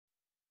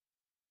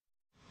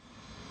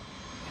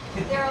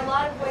are a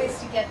lot of ways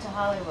to get to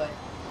Hollywood,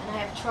 and I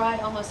have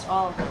tried almost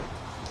all of them.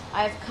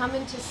 I have come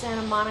into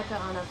Santa Monica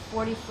on a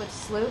 40-foot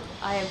sloop.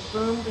 I have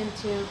boomed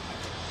into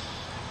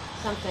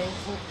something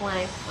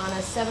blank on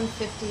a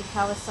 750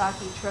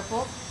 Kawasaki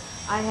triple.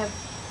 I have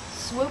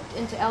swooped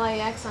into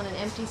LAX on an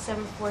empty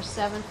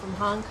 747 from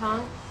Hong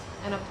Kong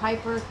and a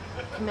Piper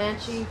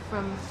Comanche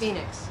from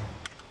Phoenix.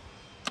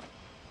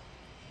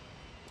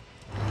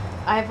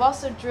 I have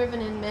also driven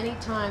in many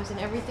times in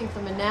everything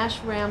from a Nash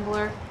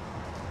Rambler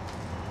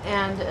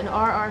and an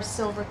RR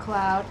Silver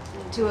Cloud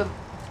to a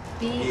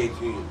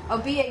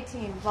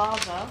B18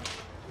 Volvo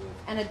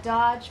and a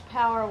Dodge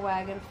Power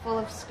Wagon full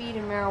of speed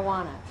and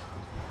marijuana.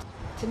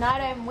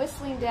 Tonight I am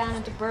whistling down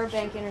into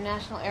Burbank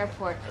International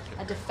Airport,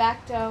 a de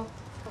facto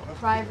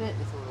private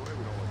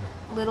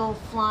little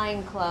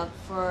flying club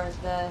for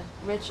the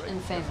rich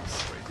and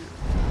famous.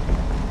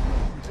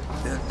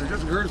 It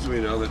just occurs to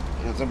me now that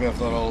something I've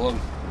thought all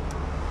along.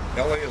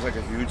 LA is like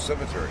a huge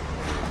cemetery.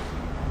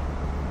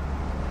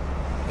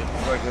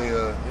 It's like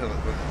a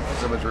the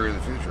cemetery of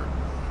the future.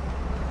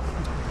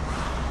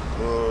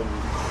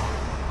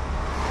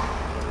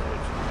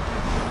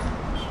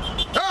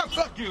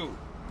 Fuck you!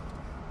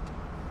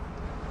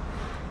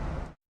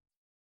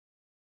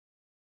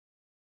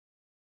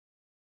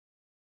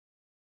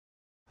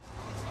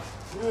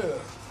 Yeah,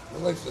 I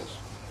like this.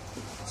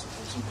 It's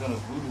some kind of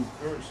voodoo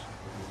curse.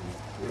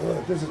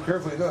 Well, this is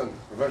carefully done,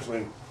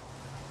 professionally.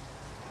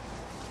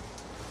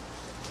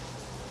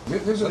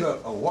 This is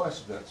a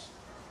wasp nest,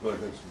 but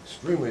it's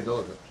extremely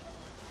delicate.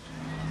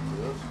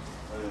 Yes,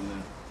 I didn't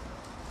know.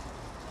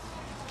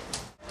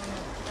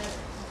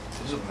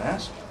 This is a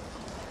mask?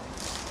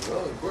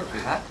 Well, of course.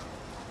 Hat?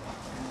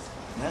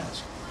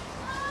 Mask.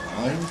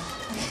 Rhymes?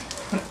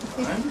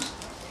 Rhymes?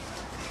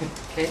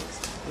 Cakes?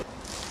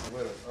 Wait a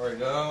minute. All right,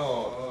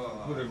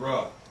 now, coup de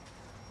grace.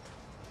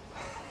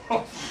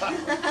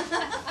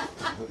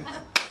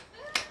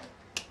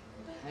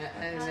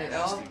 And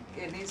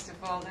it needs to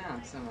fall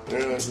down, some of it.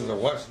 Yeah, this is a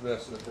wasp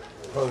nest that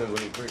hung in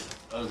Winnie Creek.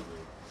 That was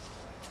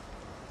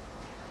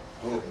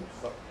Oh,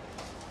 fuck.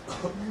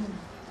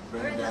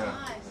 Where are the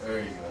eyes? There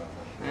you go.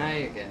 Now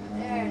you're getting it.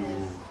 There it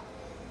is.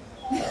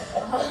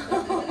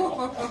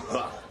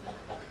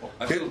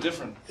 I feel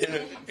different. In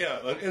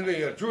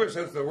the truest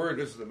sense of the word,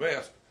 this is a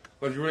mask,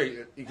 but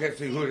you can't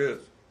see who it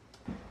is.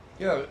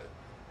 Yeah,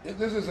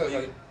 this is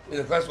in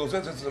a classical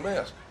sense, it's a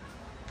mask.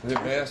 It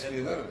masks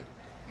the identity.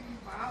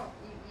 Wow,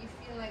 you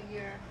feel like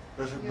you're...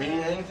 Does it mean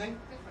anything?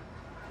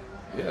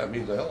 Yeah, it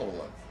means a hell of a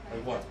lot.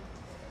 Like what?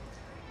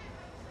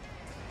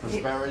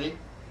 Prosperity?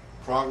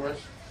 Progress?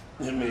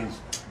 It means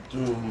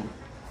doom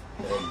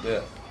and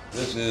death.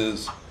 This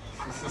is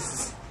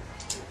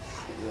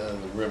the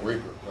Grim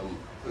Reaper.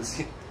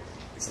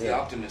 It's the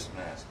optimist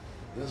mask.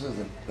 This is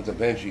what the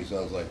banshee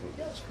sounds like with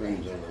the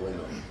screams out of the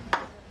window.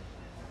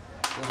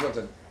 This is what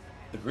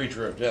the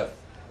creature of death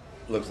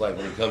looks like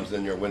when he comes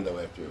in your window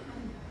after you.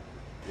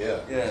 Yeah.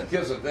 Yeah. The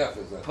kiss of death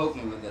is that. Poke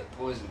me with that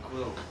poison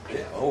quill.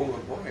 Yeah. Oh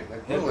boy,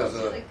 that quill is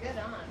really good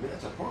on.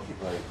 That's a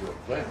porcupine quill.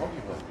 Giant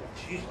porcupine quill.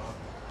 Jeez.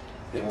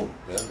 It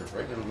won't bend or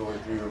break. It'll go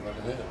right through your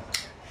fucking head.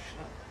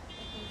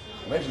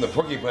 Imagine the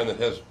porcupine that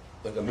has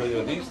like a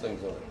million of these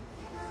things on it.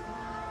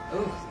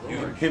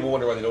 Oh, People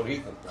wonder why they don't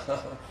eat them.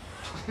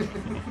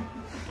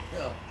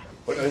 Yeah.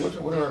 What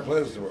are our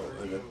plans tomorrow?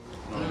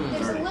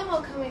 There's a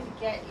limo coming to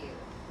get you.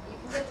 You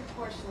can get the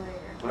Porsche later.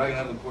 But I can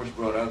have the Porsche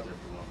brought out there if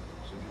you want.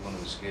 So if you want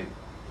to escape.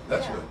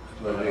 That's Yeah. good.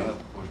 I That's have what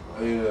the Porsche brought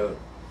I mean,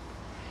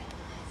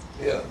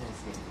 yeah.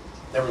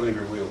 Never leave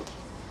your wheels.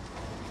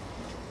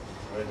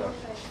 Right, Doc?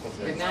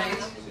 Good night.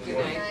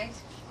 Good night.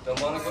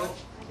 Delmonico?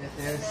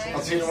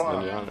 I'll see you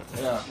tomorrow.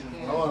 Yeah.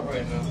 I want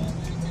right now.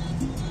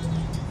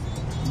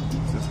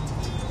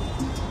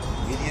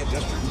 Media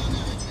district.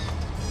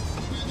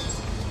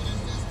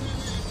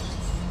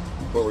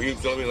 Well, were you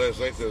telling me last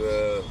night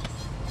that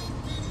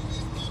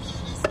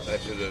I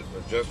should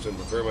adjust and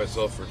prepare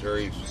myself for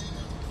Terry's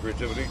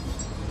creativity?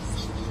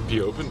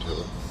 Be open to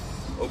it.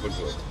 Open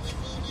to it.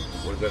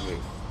 What does that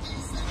mean?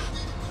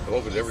 I'm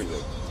open to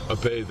everything.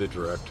 Obey the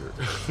director.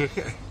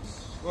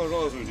 Well, as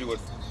long as we do what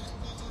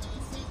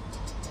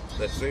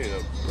that scene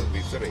of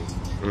me sitting.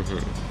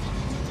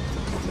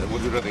 Mm-hmm. And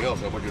we'll do nothing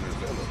else. I want you to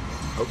understand that.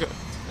 Okay.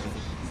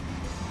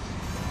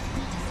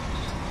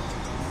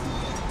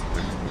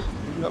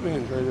 Can you help me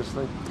enjoy this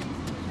thing?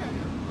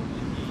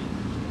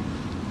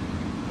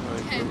 All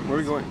right, where are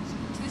we going?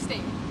 To the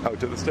stage. Out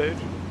to the stage?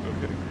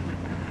 Okay.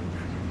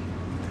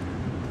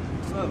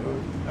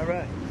 All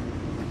right.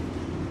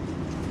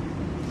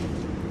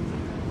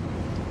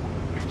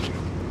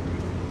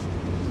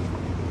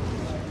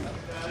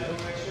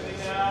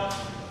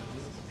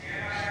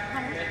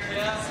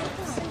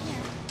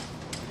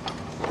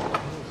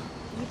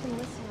 You can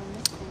listen on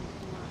this thing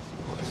if you want.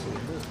 Oh, I see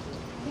here.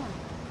 Yeah,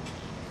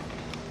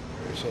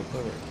 You're so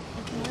clever.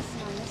 you can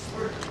listen on this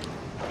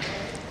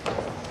thing.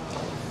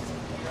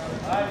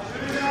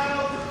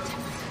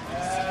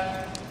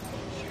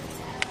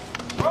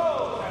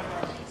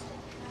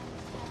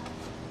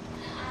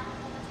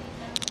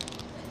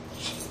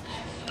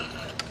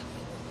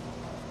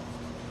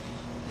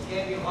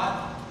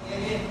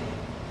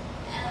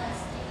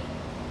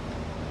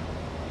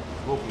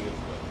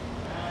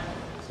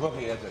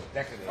 smoking as a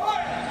decadent.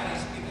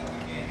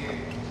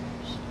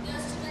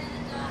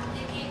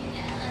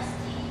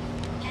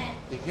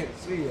 You can't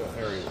see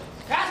Harry.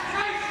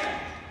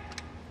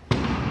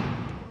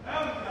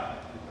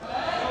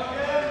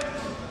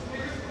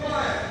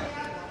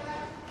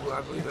 Well,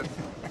 I believe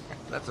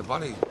that's a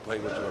body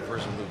language of a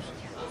person who's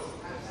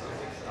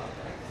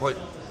quite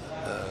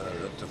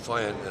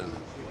defiant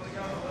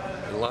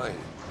and lying.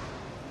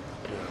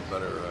 You know,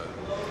 better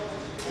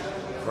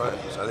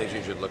crimes. I think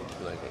she should look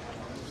like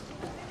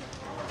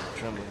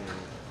Trembling.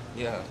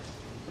 yeah.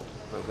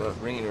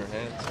 Wringing her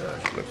hands.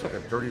 Yeah, she looks like a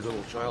dirty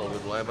little child who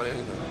would lie about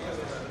anything.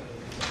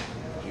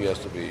 She has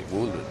to be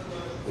wounded.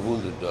 The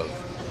wounded dove.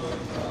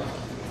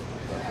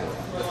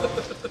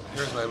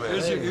 Here's my man.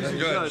 Here's your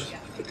judge.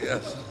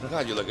 Yes.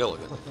 God, you look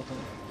elegant.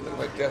 You look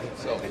like death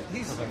itself.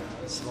 He's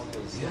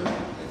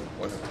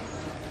What?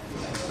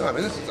 No, I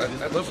mean, this is,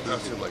 I love a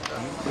costume like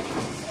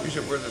that. You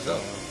should wear this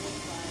out.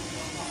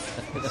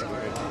 I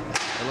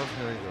love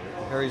Harry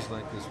though. Harry's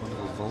like this one of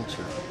those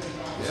vultures.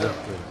 He's Yeah.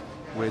 up there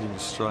waiting to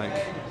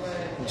strike.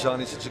 And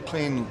Johnny's such a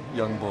clean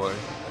young boy.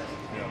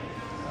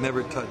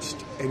 Never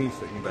touched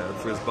anything bad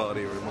for his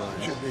body or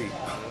mind. Should be.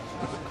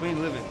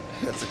 Clean living.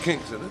 That's the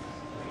kinks, isn't it?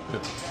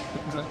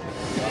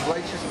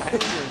 Righteous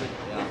anger.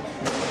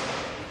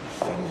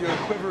 Finger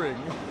quivering.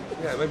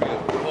 Yeah, maybe a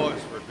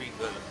pause for a beat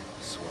then.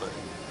 Swine.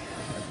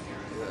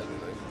 Yeah, that'd be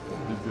nice.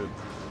 Be good.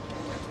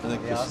 I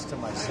think this, to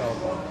myself.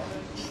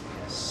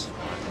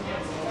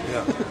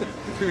 Yeah.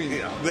 I mean,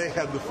 they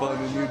had the fun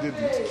and you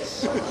didn't.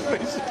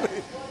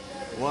 Basically,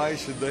 why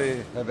should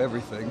they have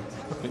everything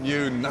and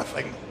you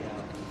nothing?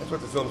 That's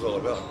what the film's all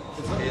about.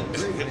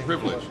 It's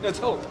privilege. It's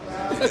hope.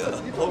 It's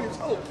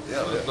hope.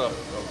 Yeah, there's no.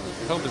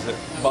 Hope is it.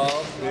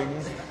 Bob,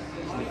 things.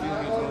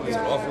 It's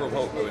an offer of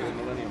hope. I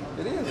mean,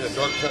 It is. in a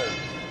dark time.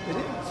 It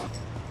is.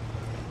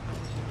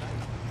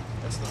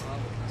 That's the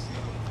Honda.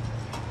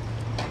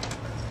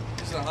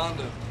 It's the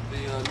Honda. The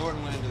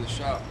Norton went into the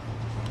shop.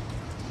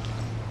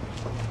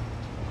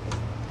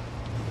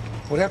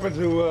 What happened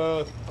to,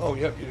 oh,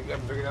 yep, you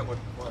haven't figured out what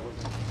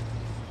was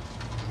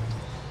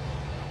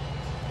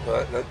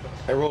it?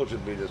 I rolled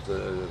should be just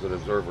as an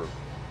observer.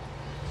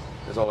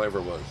 That's all I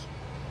ever was.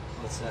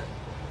 What's that?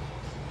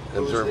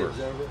 Observer.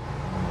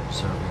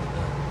 Observing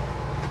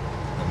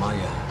the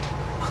Maya.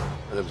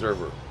 An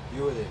observer.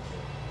 You were there.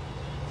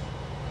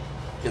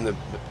 In the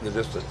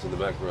distance, in the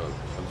background.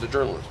 I was a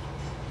journalist.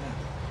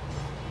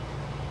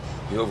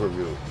 The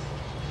overview.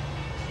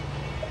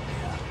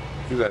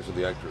 You guys are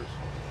the actors.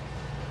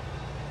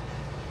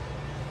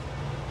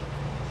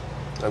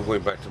 I'm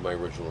going back to my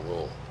original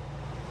role.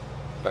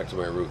 Back to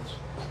my roots.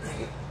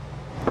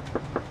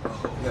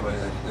 Yeah, but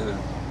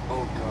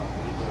Oh, God.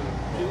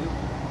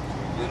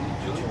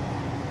 Julie?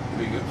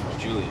 Be good.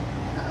 Julie.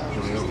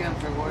 She's going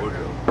for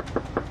wardrobe.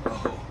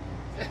 Oh.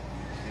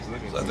 She's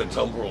looking Let the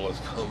tumbrel has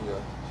come.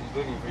 Yeah. She's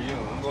looking for you.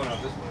 I'm going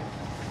out this way.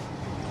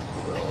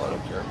 Well, I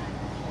don't care.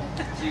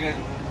 See you guys.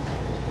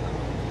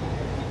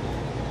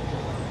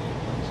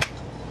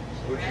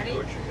 Ready?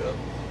 What you got?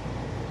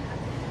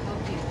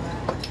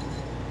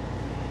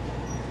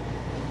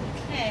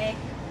 Okay.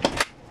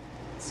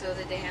 So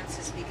the dance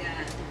has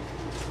begun.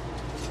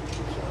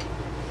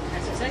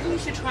 I think you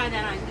should try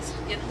that on.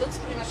 It looks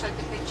pretty much like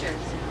the picture.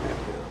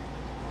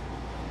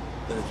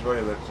 And it's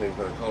very that same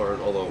kind of color,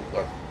 although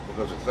not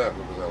because it's that,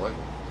 because I like it.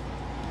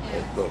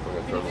 Yeah. Don't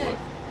forget to turn away.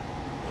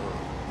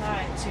 All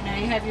right, so now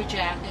you have your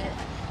jacket.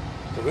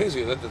 It's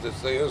amazing that this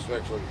thing is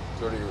actually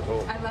 30 years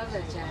old. I love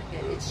that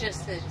jacket. It's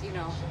just that, you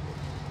know,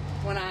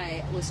 when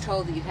I was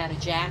told that you had a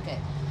jacket,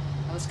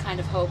 I was kind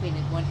of hoping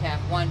it would have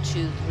 1,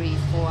 2, 3,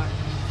 4,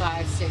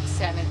 5, 6,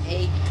 7,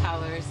 8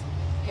 colors,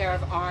 pair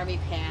of army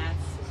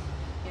pants,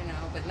 you know,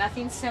 but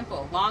nothing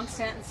simple. Long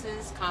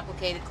sentences,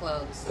 complicated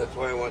clothes. That's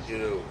why I want you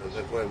to,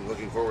 that's why I'm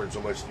looking forward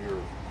so much to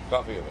your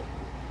copy of it.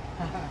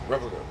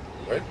 Replica,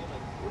 right?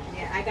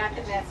 Yeah, I got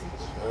the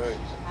message. All right.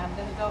 I'm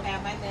going to go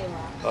have my day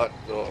off. Hot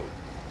dog.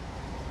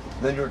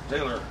 Then you're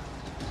Taylor.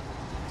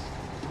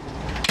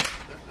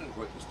 That didn't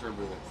quite disturb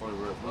me, that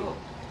photograph. Oh, God,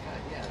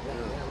 yeah,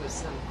 that was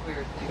some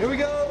queer thing. Here we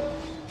go.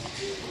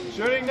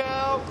 Shooting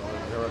now.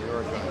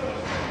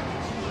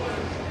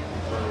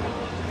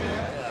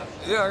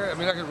 Yeah, I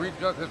mean, I could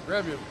reach out and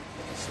grab you.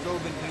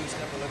 Strobe induced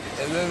epileptic.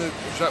 And then the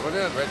shot went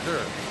in right there.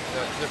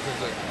 Yeah, it's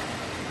just like,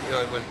 you know,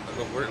 I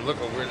went, look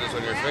how weirdness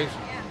on your face.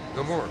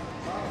 No more.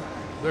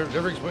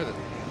 Never explain it.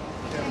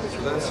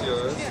 So that's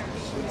yours.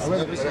 I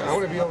want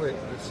to be able to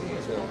see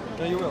it.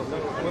 No, you will.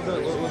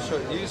 We'll show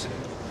you. Use it.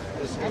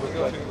 Here we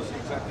go.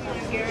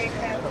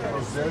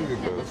 There you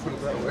go. Let's put it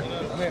that way.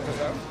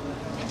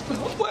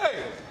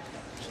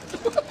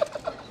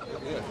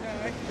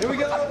 Here we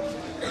go.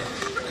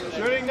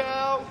 Shooting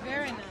now.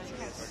 Very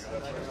nice.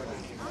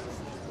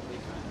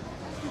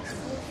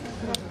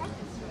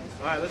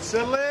 All right, let's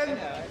settle in.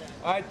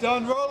 All right,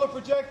 done. Roll the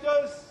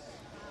projectors.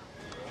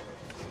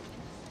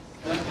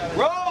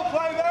 Roll,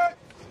 playback.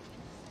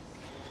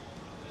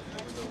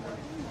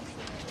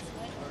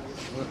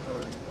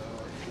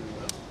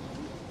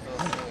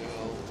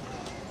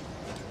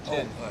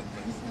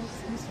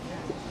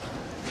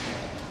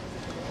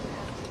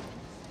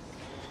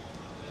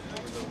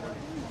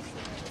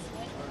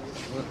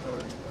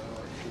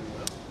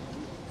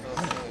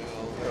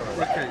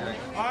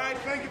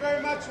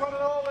 much, one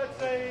and all.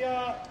 That's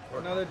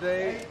Another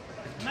day.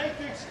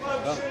 Matrix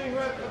Club shooting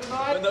rep for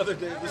tonight. Another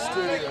day at the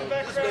studio.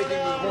 Just making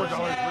 $4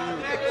 for you.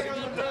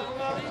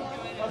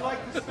 I'd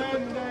like to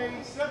spend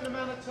a certain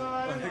amount of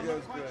time. I think that was I'm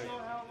not quite great. sure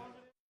how long.